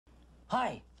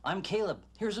Hi, I'm Caleb.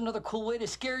 Here's another cool way to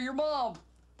scare your mom.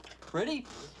 Ready?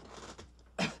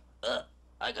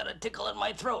 I got a tickle in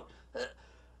my throat.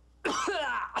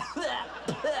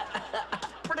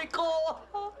 Pretty cool.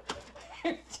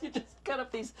 You just cut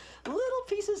up these little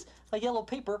pieces of yellow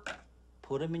paper,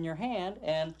 put them in your hand,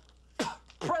 and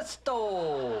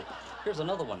presto! Here's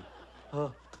another one.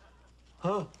 Two!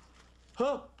 Oh!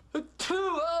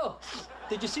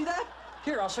 Did you see that?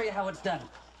 Here, I'll show you how it's done.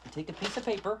 You take a piece of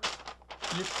paper,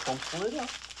 you crumple it up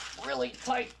really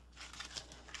tight,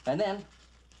 and then,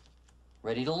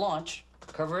 ready to launch,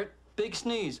 cover it, big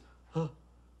sneeze. Two!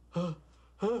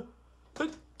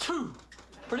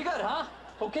 Pretty good, huh?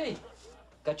 Okay.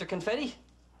 Got your confetti?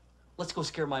 Let's go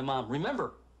scare my mom.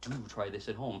 Remember, do try this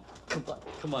at home. Come on,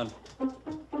 come on.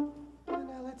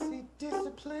 Now let's see,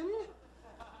 discipline,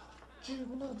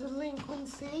 juvenile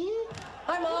delinquency.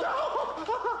 Hi, Mom.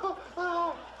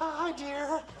 Hi,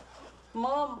 dear.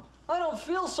 Mom, I don't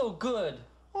feel so good.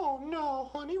 Oh, no,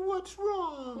 honey, what's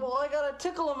wrong? Well, I got a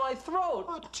tickle in my throat.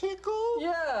 A tickle?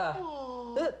 Yeah.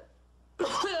 Oh.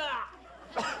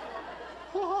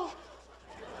 Oh.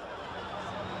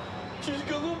 She's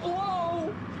gonna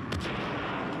blow.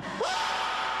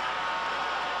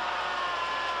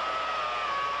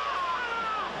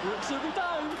 Works every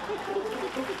time.